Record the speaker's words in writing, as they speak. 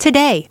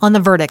Today on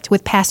The Verdict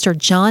with Pastor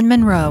John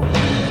Munro.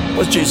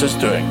 What's Jesus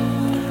doing?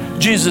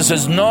 Jesus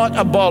is not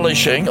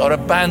abolishing or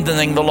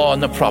abandoning the law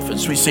and the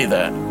prophets. We see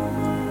that.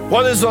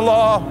 What is the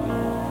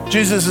law?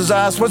 Jesus is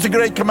asked, what's the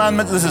great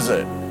commandment? This is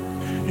it.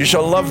 You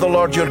shall love the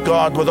Lord your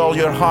God with all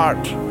your heart,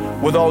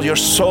 with all your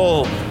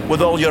soul,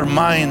 with all your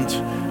mind,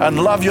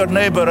 and love your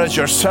neighbor as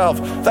yourself.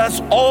 That's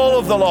all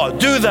of the law.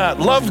 Do that.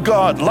 Love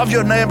God. Love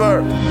your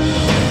neighbor.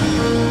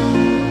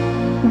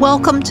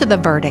 Welcome to The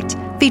Verdict,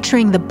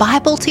 featuring the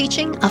Bible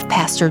teaching of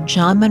Pastor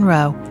John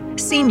Munro,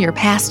 Senior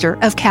Pastor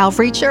of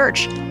Calvary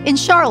Church in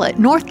Charlotte,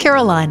 North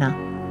Carolina.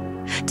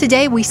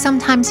 Today, we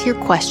sometimes hear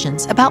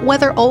questions about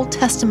whether Old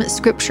Testament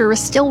Scripture is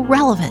still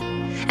relevant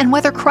and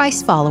whether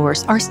Christ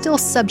followers are still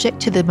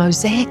subject to the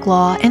Mosaic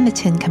Law and the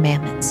Ten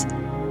Commandments.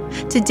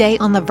 Today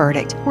on The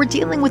Verdict, we're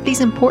dealing with these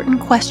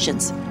important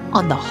questions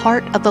on the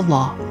heart of the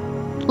law.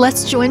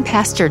 Let's join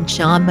Pastor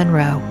John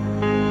Munro.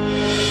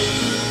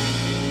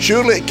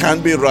 Surely it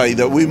can't be right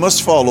that we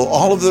must follow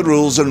all of the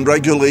rules and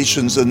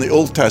regulations in the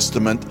Old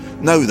Testament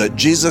now that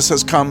Jesus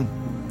has come.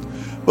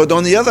 But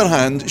on the other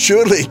hand,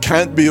 surely it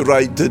can't be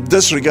right to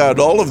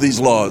disregard all of these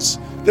laws.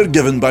 They're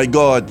given by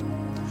God.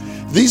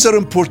 These are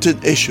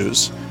important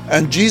issues,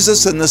 and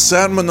Jesus in the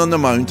Sermon on the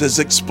Mount is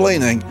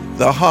explaining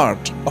the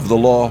heart of the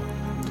law.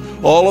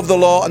 All of the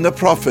law and the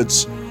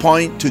prophets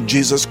point to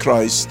Jesus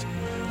Christ.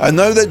 And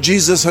now that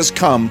Jesus has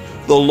come,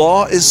 the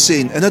law is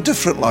seen in a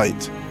different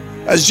light.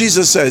 As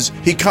Jesus says,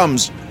 He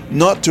comes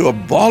not to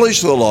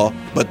abolish the law,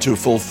 but to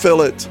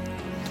fulfill it.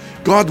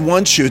 God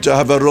wants you to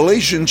have a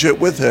relationship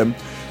with Him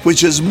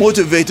which is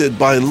motivated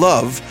by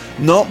love,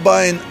 not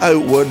by an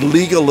outward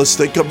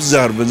legalistic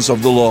observance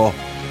of the law.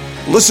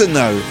 Listen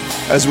now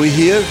as we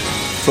hear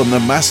from the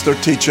Master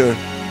Teacher.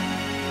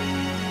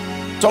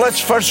 So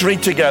let's first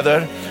read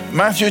together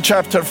Matthew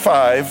chapter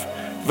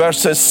 5,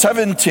 verses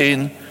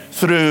 17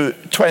 through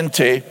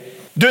 20.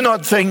 Do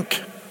not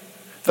think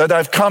that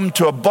I've come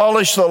to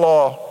abolish the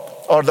law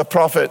or the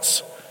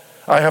prophets.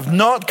 I have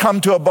not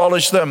come to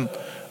abolish them,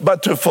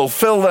 but to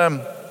fulfill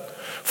them.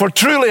 For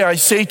truly I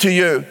say to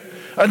you,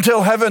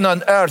 until heaven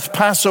and earth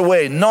pass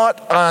away,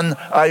 not an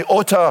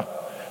iota,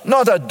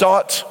 not a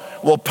dot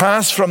will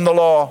pass from the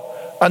law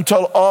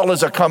until all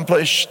is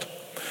accomplished.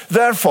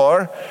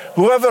 Therefore,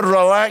 whoever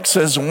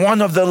relaxes one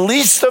of the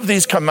least of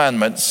these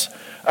commandments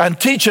and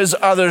teaches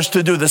others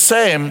to do the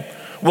same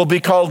will be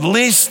called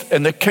least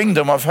in the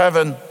kingdom of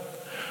heaven.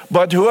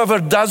 But whoever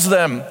does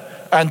them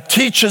and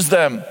teaches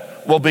them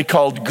will be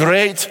called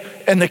great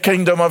in the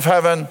kingdom of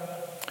heaven.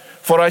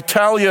 For I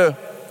tell you,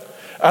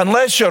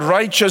 unless your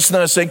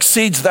righteousness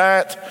exceeds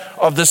that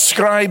of the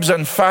scribes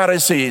and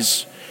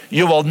Pharisees,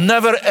 you will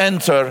never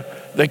enter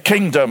the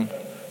kingdom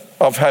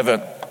of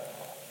heaven.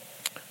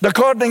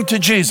 According to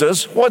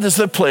Jesus, what is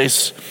the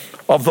place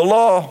of the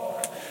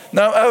law?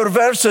 Now, our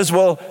verses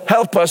will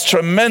help us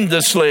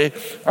tremendously.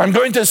 I'm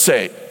going to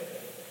say,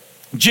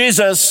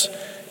 Jesus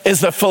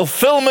is the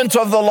fulfillment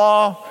of the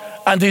law,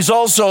 and He's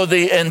also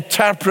the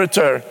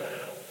interpreter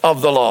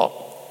of the law.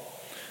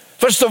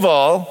 First of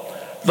all,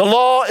 the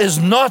law is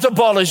not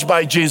abolished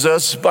by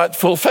Jesus, but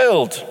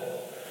fulfilled.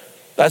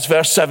 That's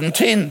verse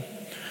 17.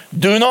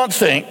 Do not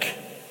think,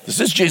 this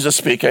is Jesus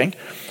speaking,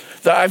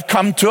 that I've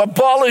come to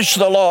abolish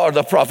the law or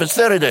the prophets.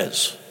 There it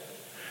is.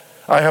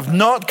 I have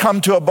not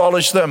come to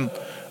abolish them,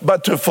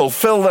 but to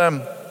fulfill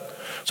them.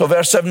 So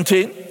verse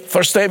 17,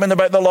 first statement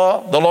about the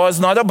law is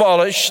not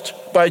abolished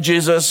by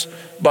Jesus,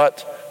 but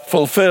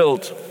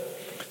fulfilled.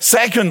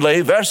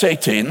 Secondly, verse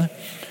 18,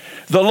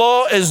 the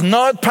law is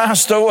not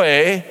passed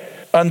away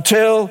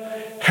until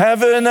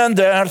heaven and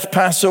earth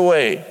pass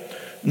away.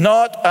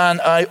 Not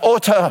an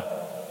iota,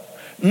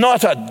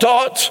 not a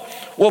dot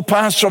will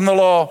pass from the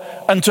law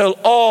until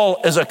all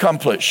is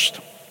accomplished.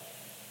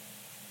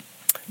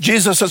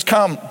 Jesus has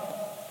come,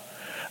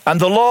 and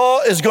the law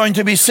is going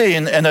to be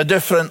seen in a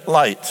different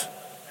light.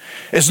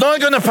 It's not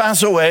going to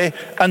pass away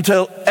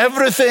until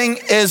everything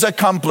is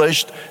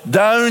accomplished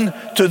down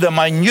to the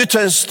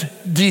minutest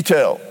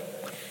detail.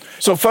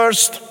 So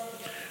first,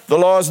 the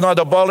law is not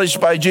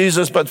abolished by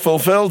Jesus but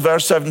fulfilled,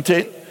 verse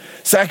 17.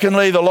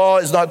 Secondly, the law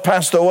is not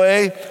passed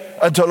away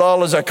until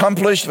all is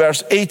accomplished,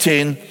 verse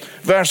 18.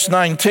 Verse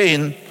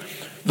 19,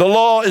 the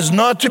law is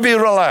not to be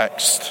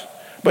relaxed,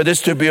 but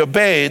is to be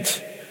obeyed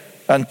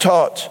and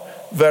taught,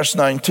 verse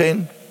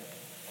 19.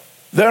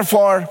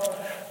 Therefore,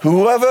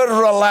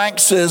 whoever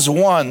relaxes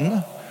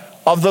one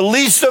of the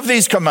least of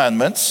these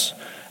commandments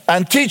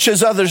and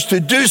teaches others to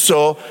do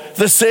so,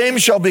 the same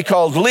shall be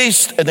called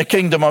least in the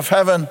kingdom of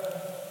heaven.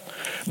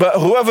 But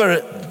whoever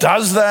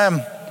does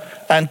them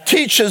and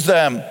teaches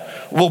them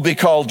will be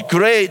called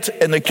great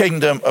in the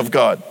kingdom of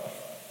God.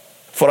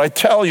 For I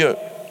tell you,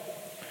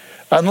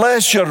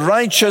 unless your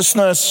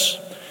righteousness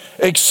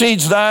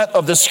exceeds that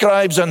of the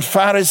scribes and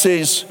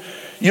Pharisees,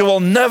 you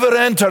will never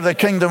enter the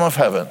kingdom of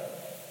heaven.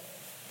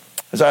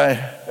 As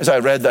I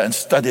read that and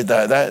studied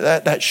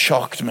that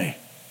shocked me.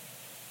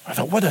 I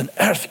thought, what on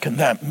earth can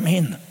that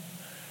mean?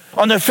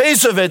 On the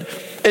face of it,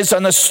 it's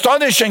an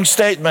astonishing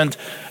statement,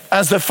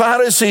 as the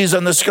Pharisees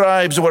and the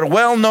scribes were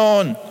well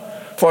known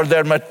for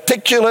their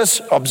meticulous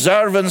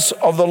observance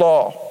of the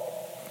law.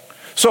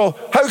 So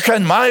how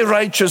can my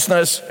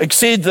righteousness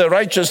exceed the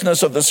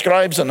righteousness of the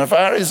scribes and the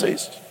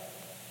Pharisees?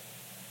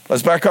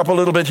 Let's back up a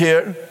little bit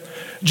here.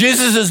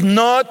 Jesus is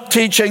not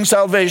teaching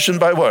salvation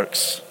by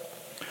works.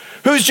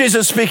 Who's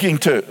Jesus speaking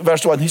to?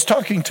 Verse 1, he's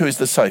talking to his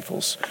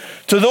disciples,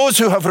 to those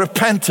who have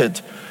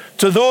repented,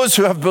 to those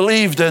who have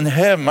believed in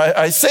him.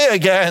 I say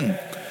again,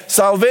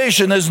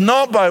 salvation is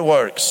not by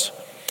works.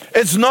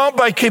 It's not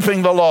by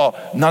keeping the law.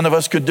 None of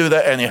us could do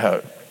that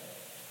anyhow.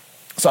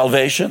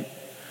 Salvation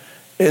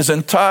is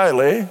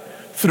entirely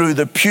through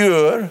the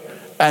pure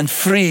and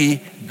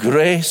free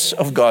grace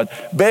of God,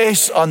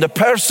 based on the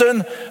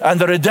person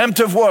and the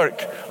redemptive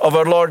work of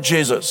our Lord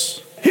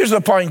Jesus. Here's the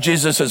point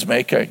Jesus is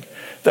making,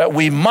 that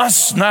we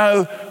must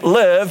now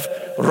live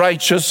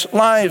righteous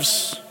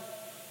lives.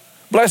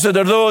 Blessed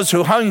are those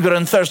who hunger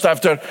and thirst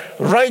after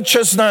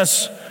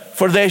righteousness,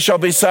 for they shall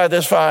be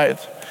satisfied.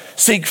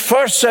 Seek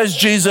first, says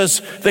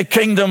Jesus, the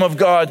kingdom of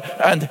God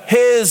and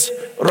his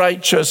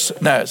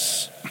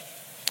righteousness.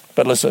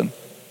 But listen,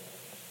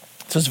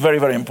 this is very,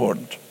 very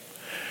important.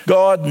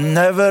 God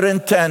never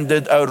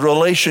intended our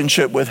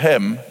relationship with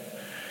him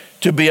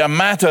to be a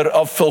matter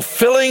of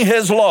fulfilling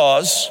his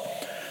laws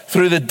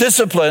through the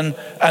discipline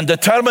and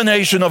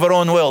determination of our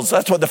own wills.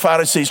 That's what the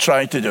Pharisees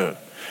tried to do.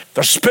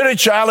 Their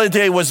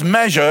spirituality was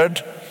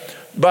measured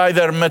by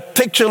their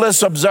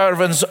meticulous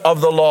observance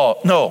of the law.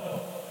 No.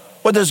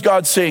 What does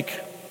God seek?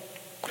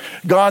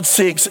 God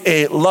seeks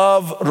a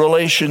love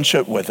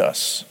relationship with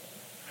us.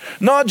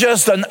 Not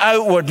just an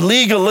outward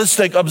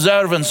legalistic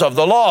observance of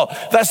the law.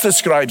 That's the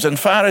scribes and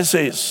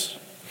Pharisees.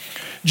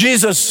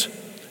 Jesus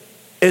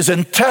is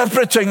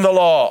interpreting the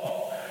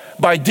law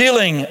by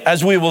dealing,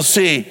 as we will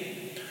see,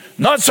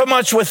 not so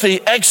much with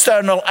the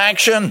external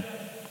action,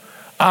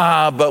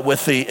 but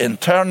with the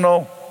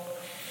internal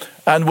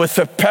and with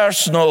the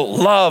personal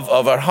love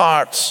of our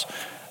hearts.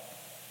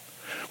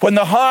 When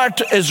the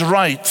heart is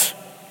right,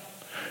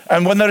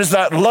 and when there is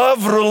that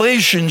love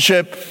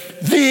relationship,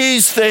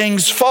 these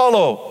things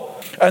follow.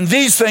 And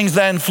these things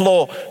then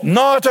flow,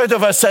 not out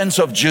of a sense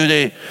of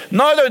duty,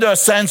 not out of a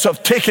sense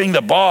of ticking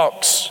the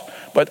box,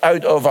 but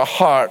out of a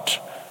heart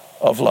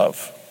of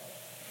love.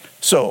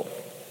 So,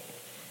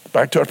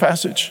 back to our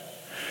passage.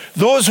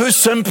 Those who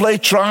simply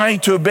try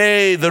to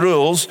obey the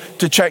rules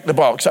to check the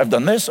box, I've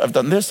done this, I've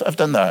done this, I've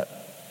done that,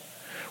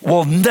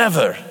 will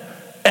never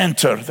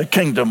enter the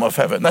kingdom of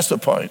heaven. That's the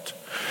point.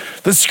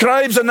 The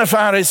scribes and the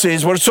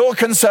Pharisees were so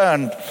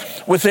concerned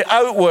with the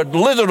outward,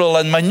 literal,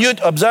 and minute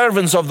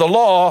observance of the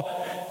law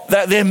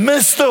that they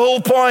missed the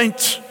whole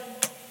point.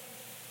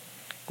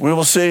 We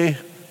will see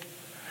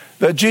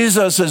that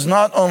Jesus is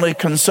not only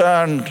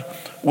concerned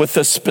with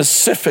the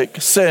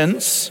specific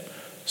sins,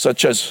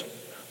 such as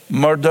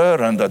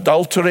murder and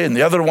adultery and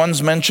the other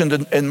ones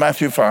mentioned in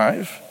Matthew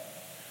 5.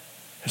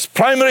 His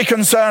primary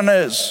concern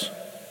is,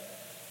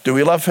 do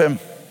we love him?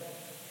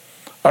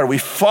 Are we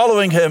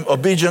following him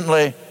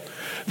obediently?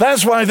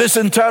 That's why this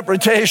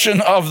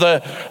interpretation of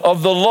the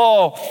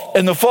law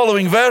in the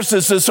following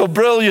verses is so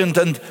brilliant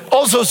and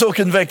also so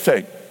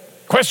convicting.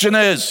 Question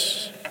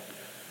is,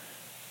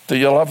 do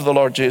you love the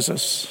Lord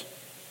Jesus?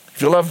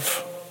 If you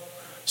love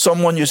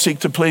someone, you seek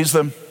to please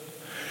them.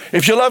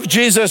 If you love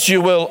Jesus,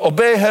 you will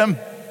obey him.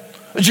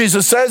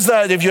 Jesus says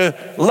that if you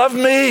love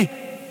me,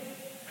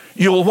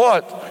 you will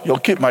what? You'll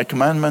keep my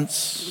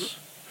commandments.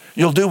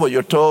 You'll do what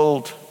you're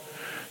told.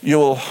 You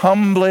will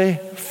humbly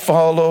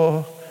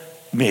follow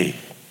me.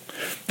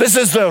 This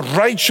is the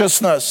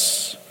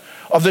righteousness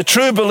of the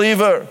true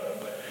believer,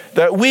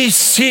 that we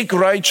seek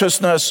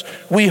righteousness.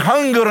 We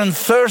hunger and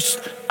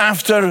thirst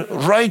after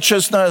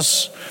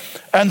righteousness.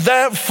 And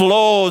that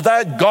flow,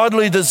 that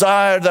godly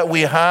desire that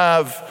we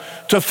have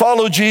to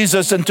follow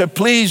Jesus and to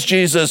please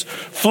Jesus,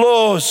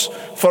 flows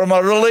from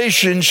a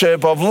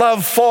relationship of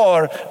love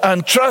for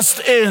and trust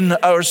in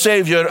our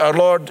Savior, our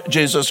Lord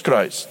Jesus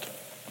Christ.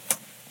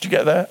 Did you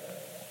get that?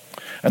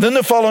 And in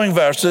the following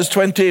verses,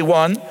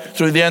 21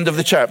 through the end of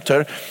the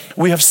chapter,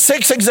 we have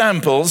 6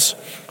 examples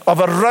of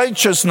a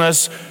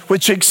righteousness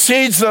which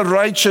exceeds the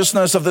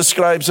righteousness of the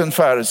scribes and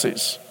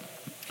Pharisees.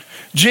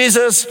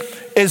 Jesus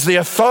is the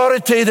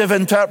authoritative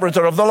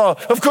interpreter of the law.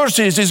 Of course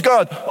he is. He's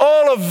God.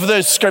 All of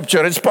this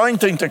scripture is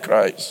pointing to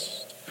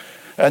Christ.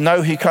 And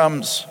now he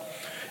comes.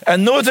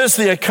 And notice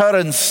the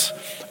occurrence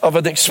of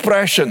an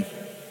expression.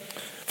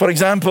 For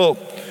example,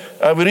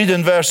 we read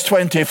in verse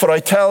 20, for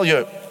I tell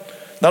you.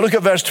 Now look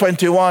at verse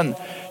 21.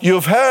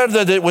 You've heard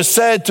that it was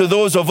said to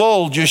those of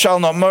old, you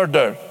shall not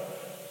murder.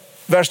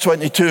 Verse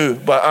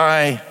 22, but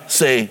I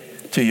say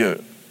to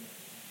you.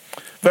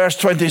 Verse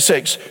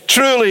 26,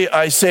 truly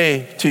I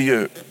say to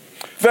you.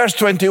 Verse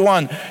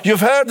 21, you've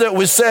heard that it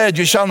was said,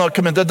 you shall not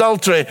commit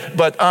adultery,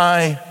 but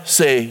I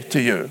say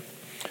to you.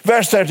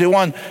 Verse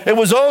 31, it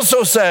was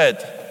also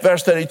said,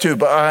 verse 32,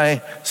 but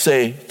I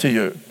say to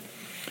you.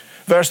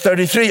 Verse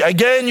 33,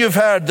 again you've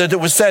heard that it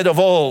was said of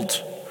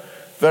old.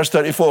 Verse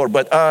 34,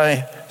 but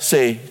I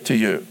say to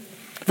you.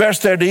 Verse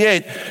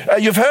 38,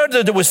 you've heard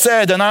that it was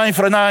said, an eye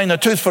for an eye and a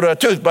tooth for a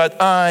tooth,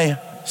 but I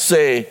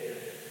say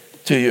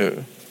to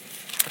you.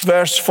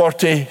 Verse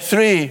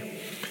 43.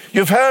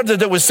 You've heard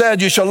that it was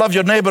said, you shall love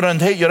your neighbor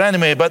and hate your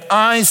enemy. But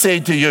I say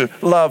to you,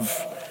 love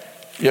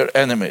your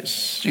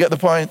enemies. You get the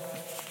point?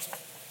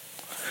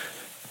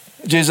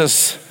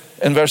 Jesus,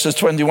 in verses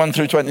 21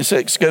 through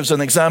 26, gives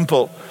an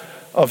example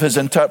of his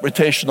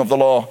interpretation of the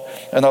law.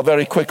 And I'll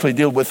very quickly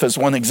deal with this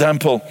one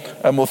example,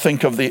 and we'll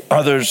think of the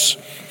others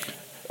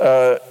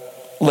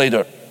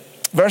later.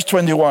 Verse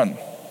 21.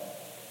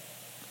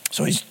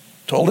 So he's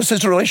told us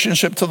his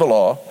relationship to the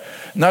law.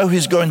 Now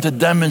he's going to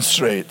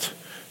demonstrate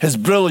his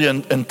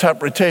brilliant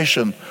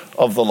interpretation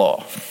of the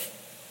law.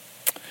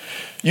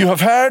 You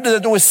have heard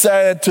that it was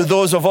said to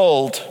those of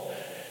old,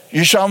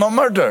 you shall not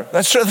murder.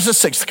 That's true. That's the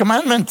sixth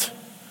commandment.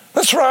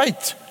 That's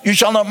right. You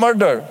shall not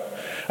murder.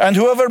 And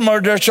whoever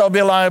murders shall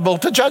be liable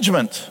to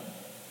judgment.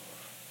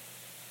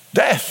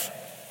 Death.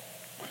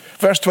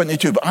 Verse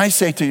 22. But I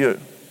say to you,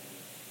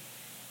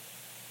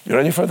 you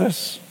ready for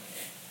this?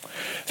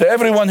 That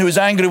everyone who is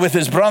angry with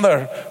his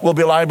brother will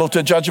be liable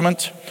to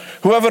judgment.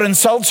 Whoever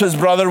insults his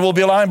brother will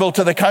be liable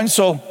to the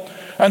council.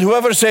 And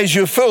whoever says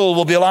you fool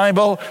will be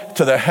liable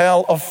to the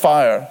hell of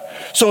fire.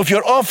 So if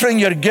you're offering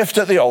your gift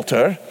at the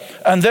altar,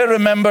 and there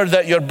remember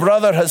that your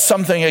brother has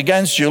something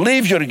against you,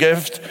 leave your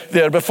gift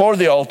there before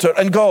the altar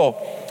and go.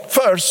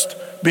 First,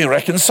 be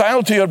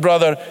reconciled to your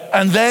brother,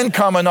 and then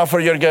come and offer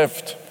your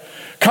gift.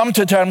 Come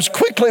to terms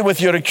quickly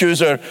with your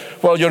accuser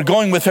while you're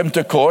going with him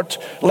to court,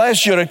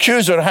 lest your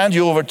accuser hand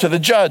you over to the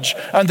judge,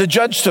 and the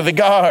judge to the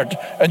guard,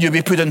 and you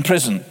be put in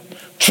prison.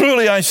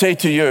 Truly I say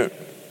to you,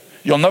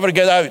 you'll never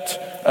get out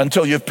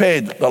until you've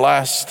paid the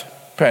last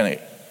penny.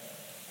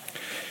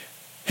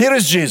 Here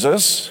is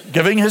Jesus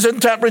giving his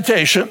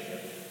interpretation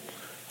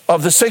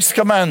of the sixth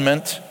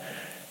commandment,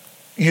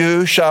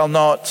 you shall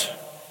not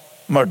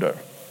murder.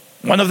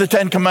 One of the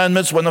 10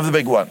 commandments, one of the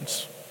big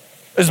ones.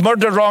 Is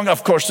murder wrong?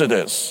 Of course it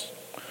is.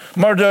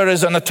 Murder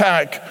is an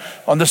attack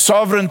on the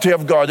sovereignty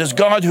of God. It's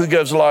God who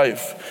gives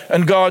life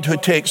and God who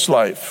takes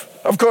life.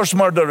 Of course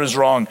murder is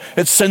wrong.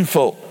 It's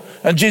sinful.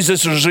 And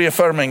Jesus is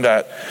reaffirming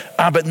that.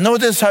 But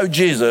notice how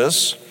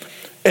Jesus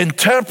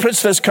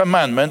interprets this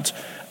commandment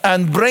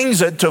and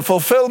brings it to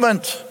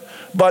fulfillment.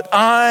 But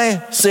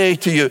I say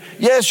to you,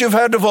 yes, you've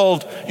heard of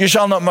old, you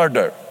shall not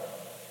murder.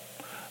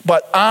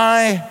 But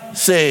I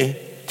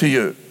say to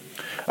you.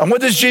 And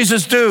what does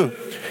Jesus do?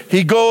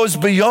 He goes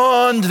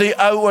beyond the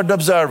outward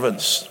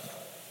observance.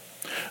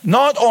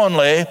 Not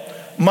only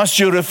must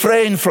you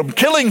refrain from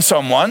killing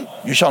someone,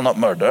 you shall not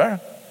murder.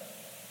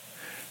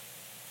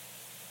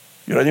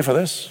 You ready for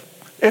this?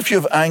 If you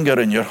have anger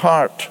in your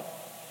heart,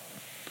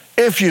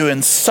 if you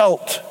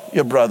insult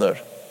your brother,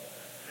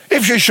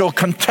 if you show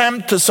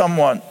contempt to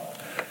someone,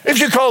 if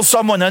you call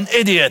someone an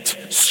idiot,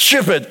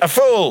 stupid, a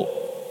fool,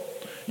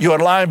 you are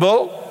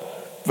liable,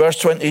 verse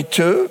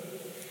 22,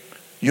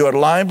 you are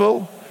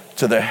liable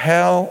to the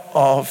hell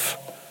of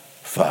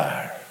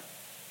fire.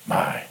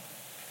 My.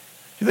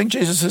 You think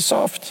Jesus is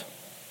soft?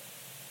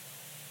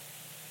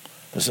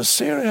 This is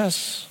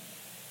serious.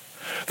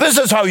 This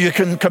is how you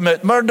can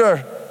commit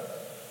murder.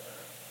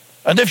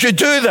 And if you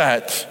do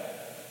that,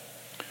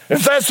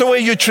 if that's the way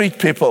you treat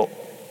people,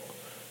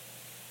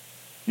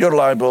 you're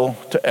liable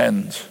to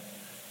end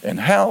in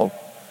hell.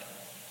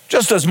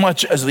 Just as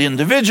much as the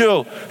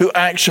individual who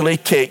actually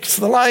takes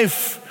the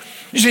life.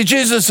 You see,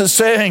 Jesus is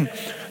saying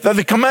that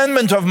the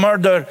commandment of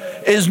murder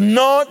is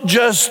not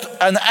just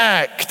an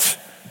act,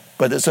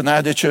 but it's an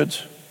attitude.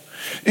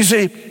 You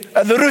see,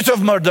 at the root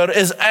of murder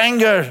is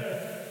anger.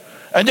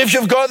 And if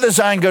you've got this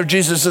anger,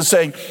 Jesus is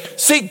saying,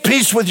 seek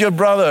peace with your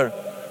brother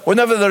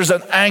whenever there's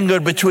an anger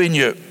between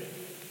you.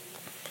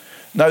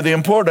 Now, the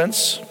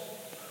importance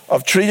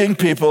of treating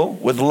people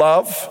with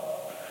love,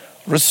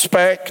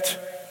 respect,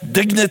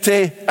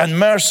 dignity, and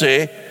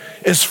mercy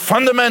is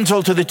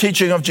fundamental to the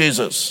teaching of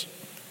Jesus.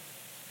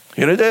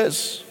 Here it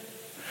is.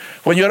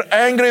 When you're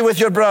angry with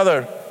your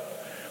brother,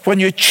 when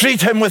you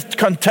treat him with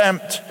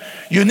contempt,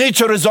 you need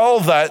to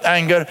resolve that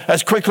anger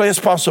as quickly as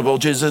possible,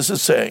 Jesus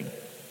is saying.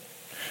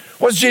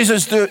 What's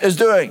Jesus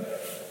doing?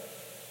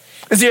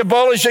 Is he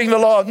abolishing the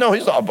law? No,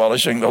 he's not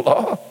abolishing the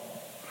law.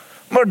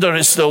 Murder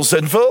is still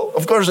sinful.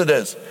 Of course it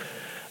is.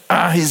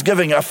 He's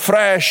giving a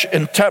fresh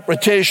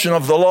interpretation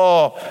of the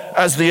law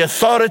as the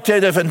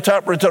authoritative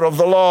interpreter of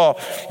the law,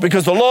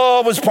 because the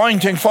law was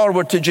pointing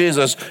forward to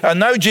Jesus. And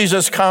now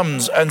Jesus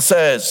comes and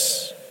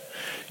says,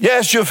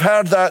 yes, you've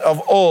heard that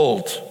of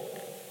old.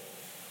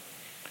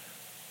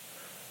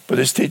 But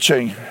his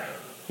teaching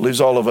leaves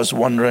all of us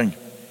wondering,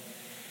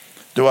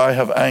 do I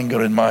have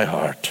anger in my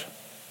heart?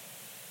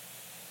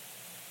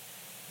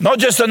 Not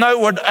just an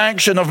outward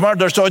action of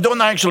murder, so I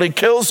don't actually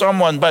kill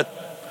someone, but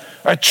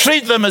I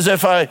treat them as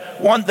if I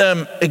want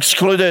them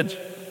excluded.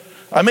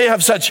 I may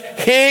have such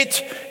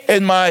hate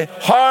in my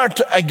heart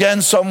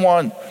against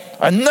someone.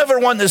 I never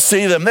want to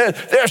see them.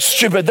 They're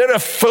stupid. They're a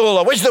fool.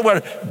 I wish they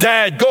were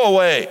dead. Go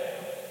away.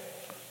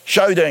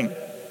 Shouting,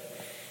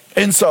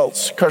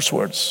 insults, curse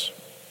words.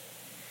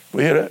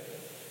 We hear it.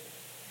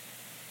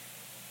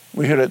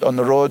 We hear it on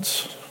the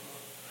roads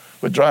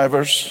with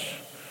drivers.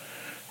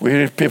 We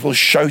hear people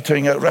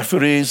shouting at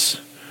referees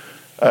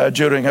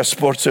during a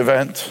sports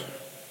event.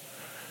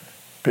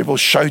 People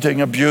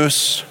shouting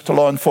abuse to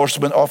law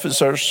enforcement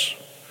officers.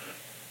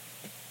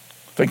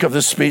 Think of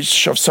the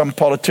speech of some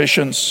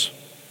politicians,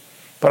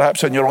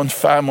 perhaps in your own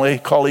family,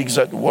 colleagues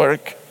at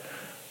work,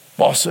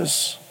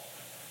 bosses,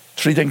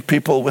 treating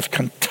people with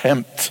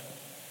contempt.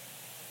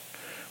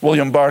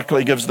 William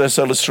Barclay gives this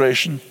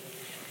illustration.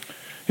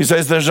 He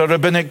says there's a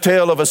rabbinic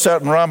tale of a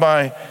certain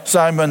Rabbi,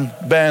 Simon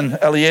ben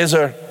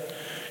Eliezer.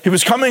 He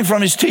was coming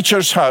from his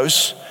teacher's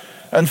house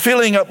and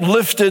feeling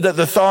uplifted at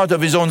the thought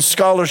of his own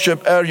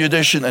scholarship,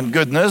 erudition, and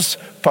goodness,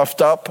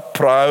 puffed up,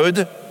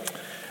 proud,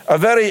 a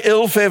very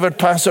ill-favored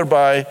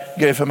passerby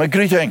gave him a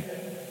greeting.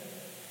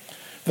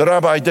 The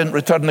rabbi didn't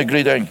return the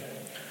greeting,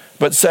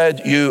 but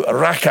said, "You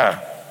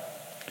raka."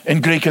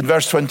 In Greek, in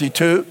verse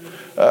 22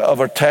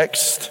 of our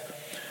text,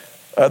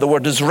 the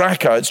word is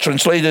raka. It's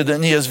translated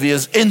in ESV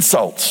as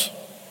insult.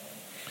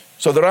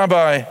 So the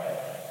rabbi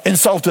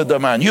insulted the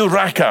man. "You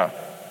raka.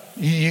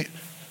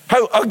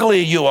 How ugly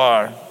you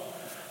are.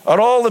 Are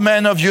all the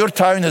men of your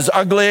town as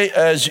ugly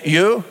as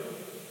you?"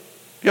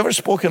 You ever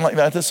spoken like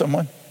that to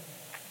someone?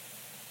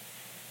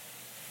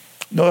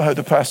 Know how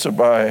the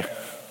passerby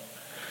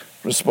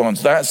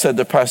responds. "That," said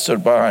the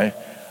passerby,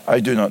 "I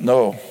do not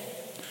know.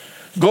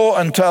 Go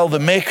and tell the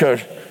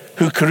Maker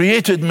who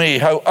created me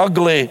how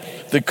ugly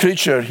the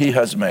creature he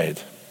has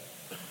made."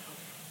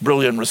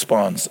 Brilliant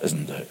response,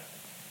 isn't it?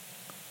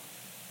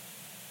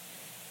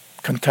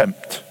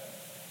 Contempt.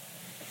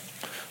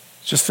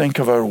 Just think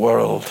of our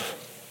world.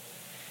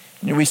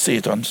 We see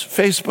it on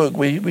Facebook.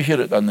 We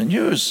hear it on the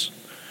news.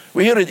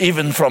 We hear it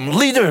even from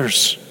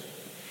leaders.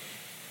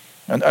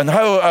 And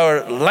how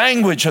our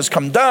language has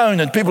come down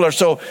and people are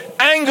so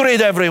angry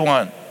at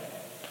everyone.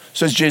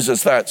 Says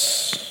Jesus,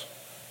 that's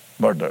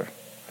murder.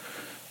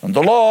 And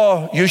the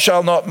law, "You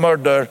shall not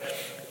murder,"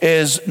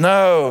 is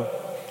now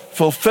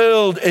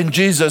fulfilled in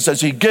Jesus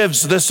as he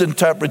gives this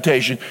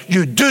interpretation.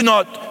 You do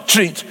not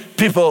treat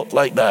people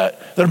like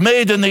that. They're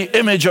made in the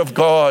image of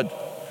God.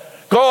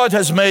 God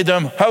has made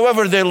them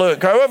however they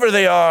look, however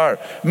they are,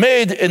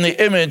 made in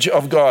the image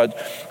of God.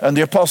 And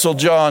the Apostle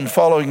John,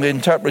 following the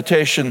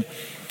interpretation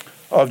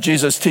of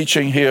Jesus'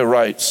 teaching here,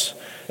 writes,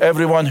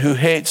 "Everyone who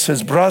hates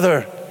his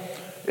brother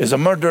is a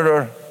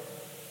murderer."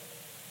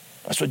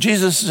 That's what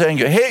Jesus is saying.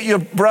 You hate your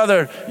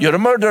brother, you're a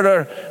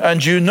murderer,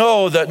 and you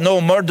know that no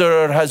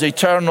murderer has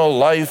eternal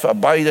life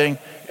abiding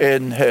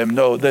in him.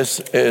 No, this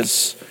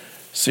is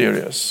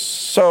serious.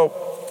 So,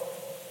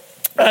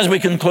 as we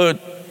conclude,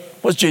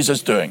 what's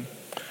Jesus doing?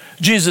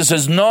 Jesus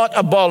is not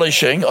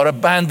abolishing or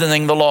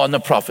abandoning the law and the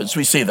prophets.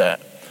 We see that.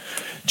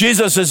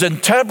 Jesus is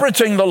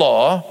interpreting the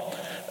law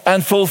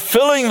and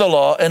fulfilling the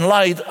law in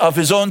light of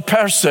his own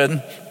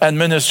person and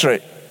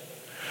ministry.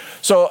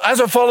 So as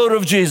a follower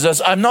of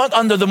Jesus, I'm not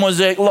under the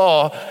Mosaic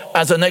Law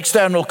as an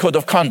external code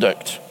of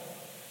conduct.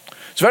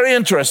 It's very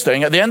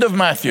interesting. At the end of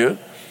Matthew,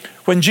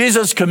 when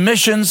Jesus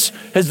commissions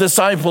his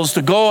disciples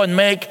to go and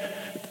make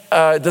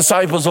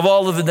disciples of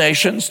all of the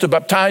nations, to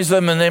baptize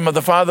them in the name of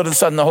the Father, the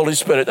Son, and the Holy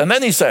Spirit. And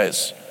then he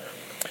says,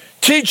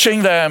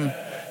 teaching them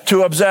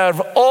to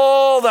observe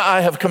all that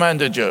I have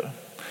commanded you.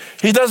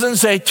 He doesn't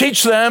say,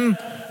 teach them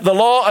the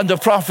law and the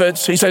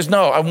prophets. He says,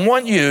 no, I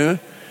want you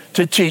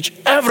to teach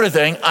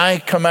everything I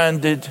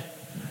commanded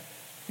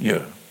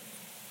you.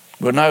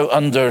 We're now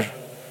under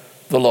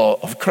the law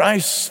of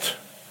Christ.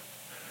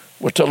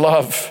 We're to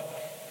love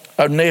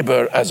our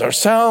neighbor as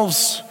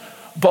ourselves.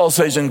 Paul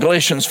says in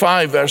Galatians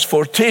 5, verse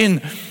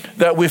 14,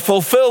 that we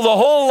fulfill the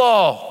whole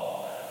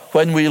law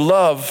when we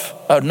love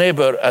our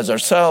neighbor as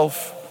ourselves.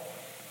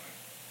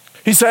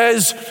 He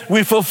says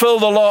we fulfill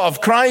the law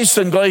of Christ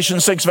in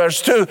Galatians 6,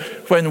 verse 2,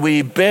 when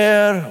we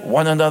bear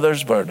one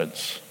another's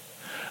burdens.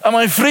 Am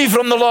I free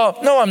from the law?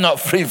 No, I'm not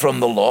free from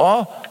the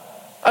law.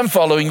 I'm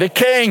following the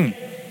King.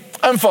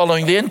 I'm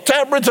following the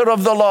interpreter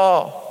of the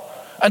law.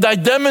 And I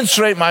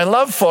demonstrate my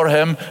love for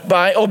him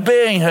by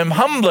obeying him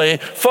humbly,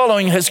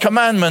 following his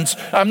commandments.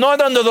 I'm not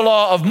under the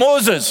law of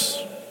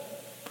Moses.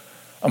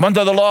 I'm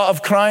under the law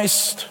of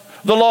Christ.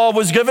 The law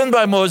was given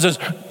by Moses,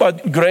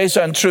 but grace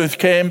and truth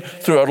came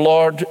through our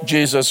Lord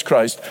Jesus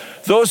Christ.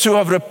 Those who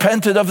have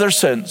repented of their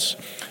sins,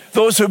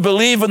 those who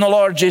believe in the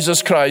Lord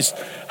Jesus Christ,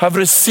 have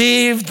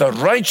received the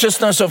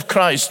righteousness of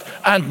Christ.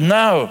 And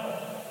now,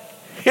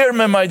 hear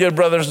me, my dear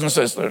brothers and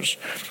sisters,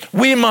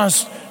 we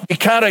must be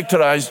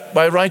characterized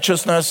by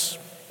righteousness.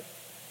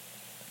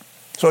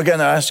 So again,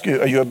 I ask you,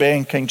 are you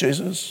obeying King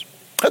Jesus?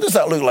 How does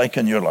that look like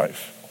in your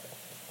life?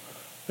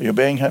 Are you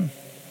obeying him?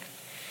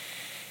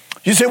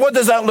 You say, what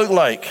does that look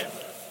like?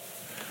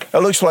 It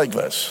looks like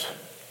this.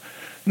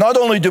 Not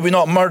only do we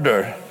not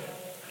murder,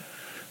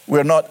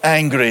 we're not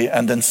angry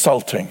and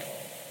insulting.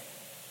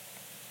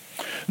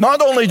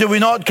 Not only do we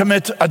not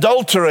commit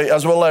adultery,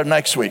 as we'll learn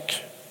next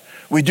week,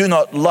 we do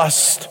not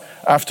lust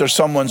after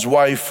someone's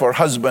wife or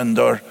husband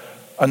or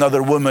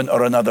another woman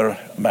or another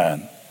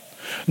man.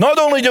 Not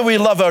only do we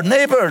love our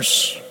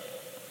neighbors,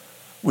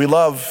 we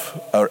love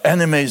our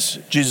enemies,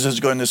 Jesus is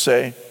going to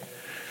say.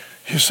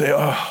 You say,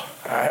 oh,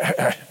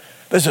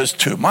 this is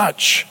too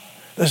much.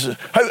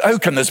 How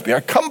can this be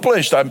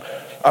accomplished? I'm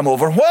I'm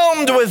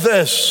overwhelmed with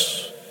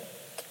this.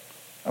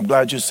 I'm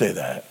glad you say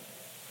that.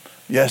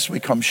 Yes, we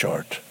come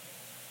short.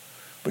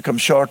 We come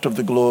short of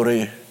the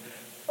glory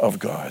of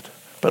God.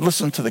 But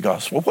listen to the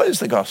gospel. What is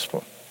the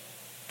gospel?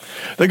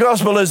 The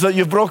gospel is that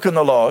you've broken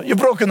the law. You've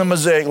broken the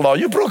Mosaic Law.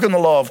 You've broken the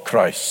law of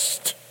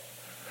Christ.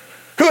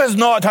 Who has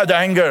not had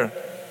anger?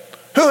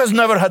 Who has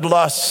never had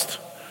lust?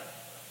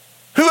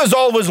 Who has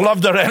always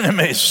loved their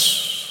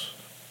enemies?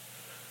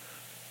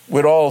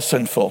 We're all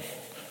sinful.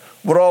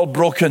 We're all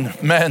broken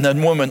men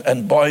and women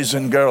and boys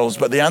and girls.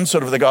 But the answer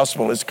of the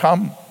gospel is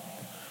come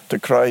to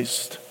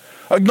Christ.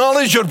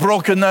 Acknowledge your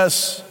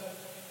brokenness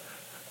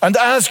and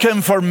ask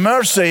him for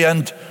mercy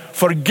and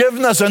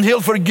forgiveness, and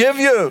he'll forgive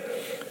you.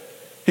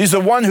 He's the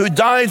one who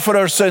died for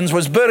our sins,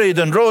 was buried,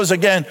 and rose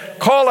again.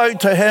 Call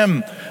out to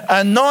him.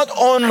 And not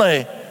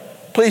only,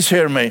 please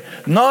hear me,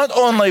 not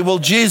only will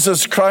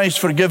Jesus Christ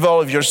forgive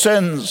all of your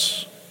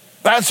sins.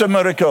 That's a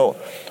miracle.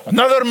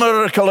 Another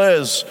miracle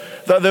is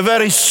that the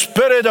very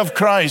Spirit of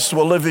Christ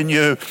will live in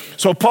you.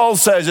 So Paul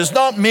says, it's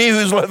not me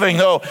who's living,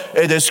 no.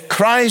 It is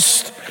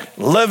Christ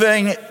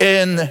living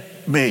in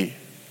me.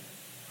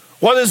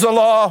 What is the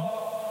law?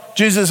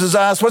 Jesus is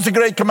asked, what's the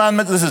great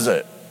commandment? This is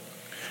it.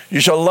 You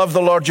shall love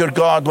the Lord your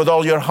God with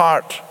all your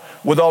heart,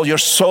 with all your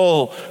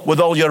soul, with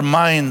all your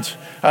mind,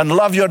 and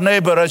love your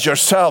neighbor as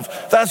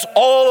yourself. That's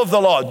all of the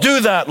law.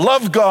 Do that.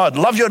 Love God.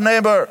 Love your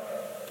neighbor.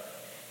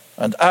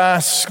 And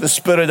ask the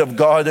Spirit of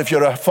God, if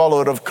you're a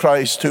follower of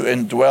Christ, who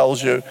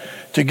indwells you,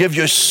 to give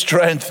you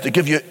strength, to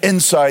give you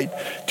insight,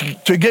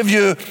 to give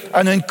you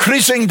an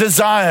increasing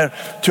desire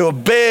to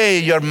obey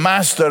your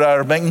Master,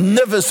 our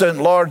magnificent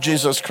Lord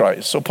Jesus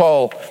Christ. So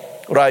Paul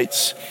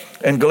writes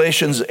in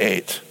Galatians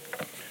 8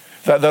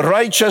 that the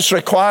righteous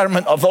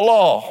requirement of the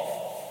law,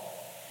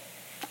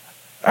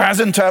 as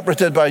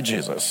interpreted by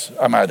Jesus,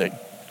 I'm adding,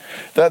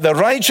 that the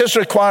righteous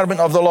requirement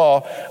of the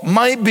law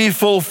might be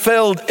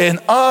fulfilled in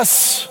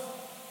us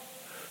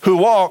who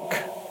walk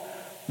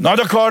not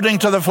according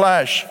to the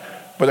flesh,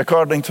 but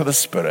according to the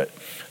Spirit.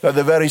 That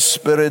the very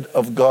Spirit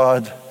of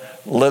God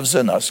lives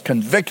in us,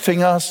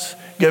 convicting us,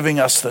 giving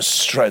us the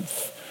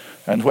strength.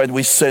 And when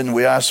we sin,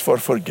 we ask for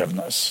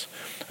forgiveness.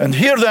 And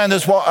here then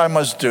is what I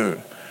must do.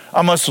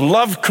 I must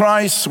love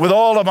Christ with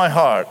all of my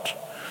heart.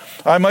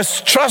 I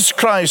must trust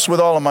Christ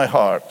with all of my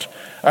heart.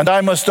 And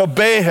I must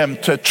obey him,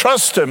 to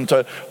trust him,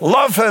 to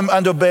love him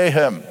and obey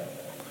him.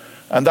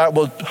 And that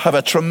will have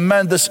a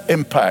tremendous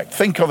impact.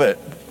 Think of it,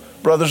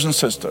 brothers and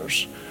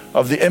sisters,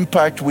 of the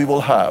impact we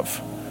will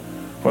have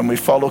when we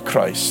follow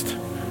Christ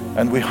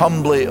and we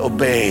humbly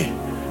obey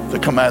the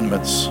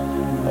commandments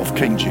of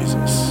King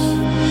Jesus.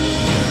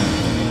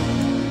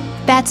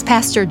 That's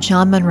Pastor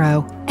John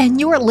Munro, and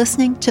you're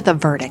listening to The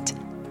Verdict.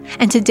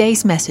 And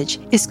today's message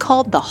is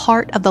called The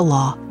Heart of the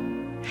Law.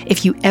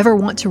 If you ever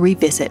want to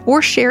revisit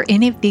or share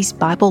any of these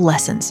Bible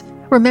lessons,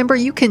 remember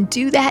you can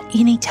do that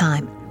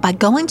anytime by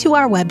going to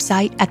our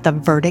website at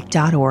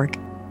theverdict.org.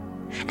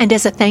 And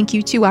as a thank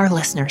you to our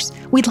listeners,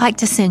 we'd like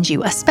to send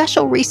you a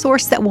special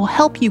resource that will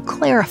help you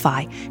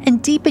clarify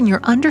and deepen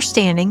your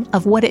understanding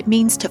of what it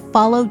means to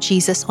follow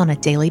Jesus on a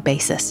daily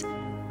basis.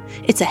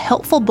 It's a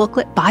helpful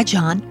booklet by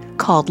John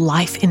called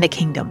Life in the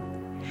Kingdom,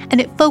 and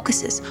it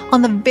focuses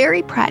on the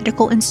very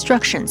practical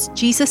instructions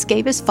Jesus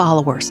gave his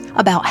followers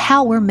about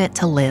how we're meant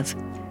to live.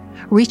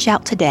 Reach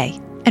out today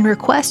and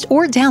request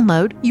or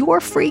download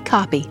your free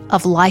copy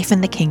of Life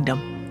in the Kingdom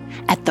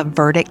at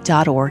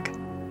theverdict.org.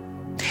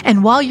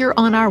 And while you're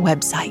on our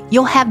website,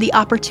 you'll have the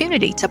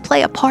opportunity to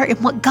play a part in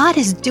what God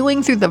is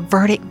doing through The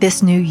Verdict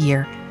this new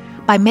year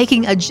by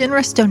making a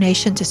generous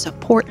donation to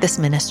support this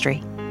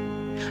ministry.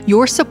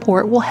 Your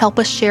support will help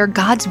us share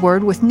God's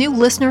Word with new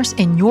listeners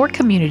in your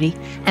community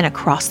and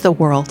across the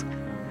world.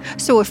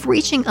 So if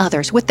reaching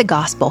others with the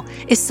gospel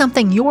is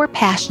something you're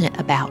passionate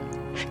about,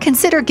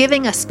 consider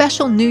giving a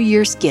special New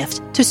Year's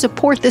gift to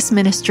support this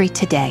ministry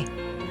today.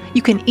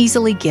 You can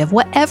easily give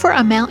whatever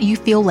amount you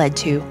feel led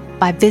to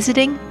by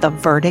visiting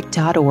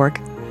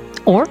theverdict.org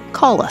or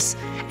call us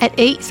at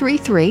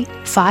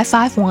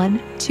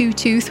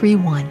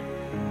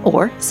 833-551-2231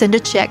 or send a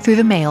check through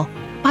the mail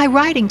by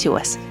writing to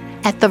us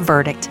at The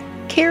Verdict,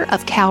 care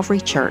of Calvary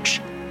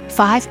Church,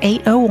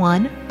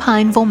 5801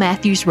 Pineville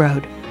Matthews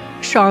Road,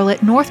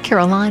 Charlotte, North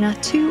Carolina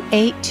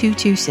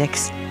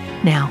 28226.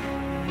 Now,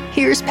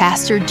 here's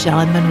Pastor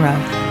John Munro.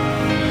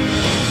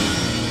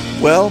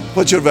 Well,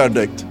 what's your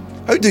verdict?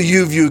 How do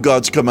you view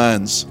God's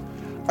commands?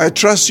 I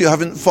trust you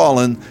haven't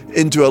fallen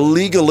into a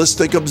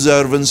legalistic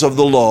observance of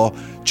the law,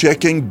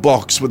 checking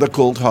box with a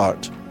cold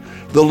heart.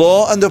 The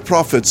law and the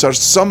prophets are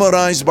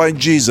summarized by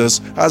Jesus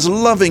as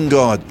loving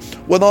God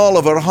with all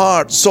of our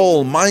heart,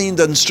 soul, mind,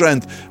 and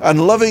strength,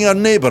 and loving our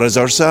neighbor as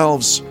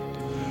ourselves.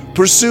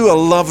 Pursue a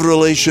love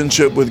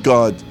relationship with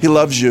God. He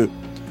loves you.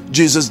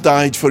 Jesus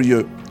died for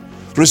you.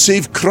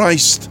 Receive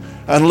Christ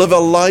and live a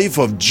life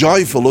of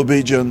joyful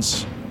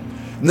obedience.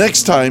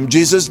 Next time,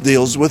 Jesus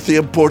deals with the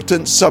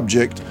important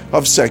subject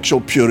of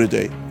sexual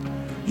purity.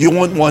 You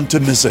won't want to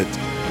miss it.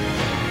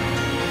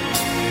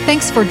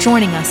 Thanks for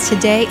joining us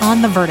today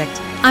on The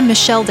Verdict. I'm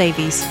Michelle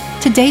Davies.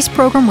 Today's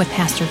program with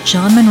Pastor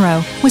John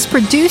Munro was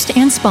produced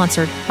and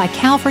sponsored by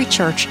Calvary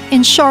Church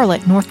in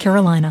Charlotte, North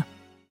Carolina.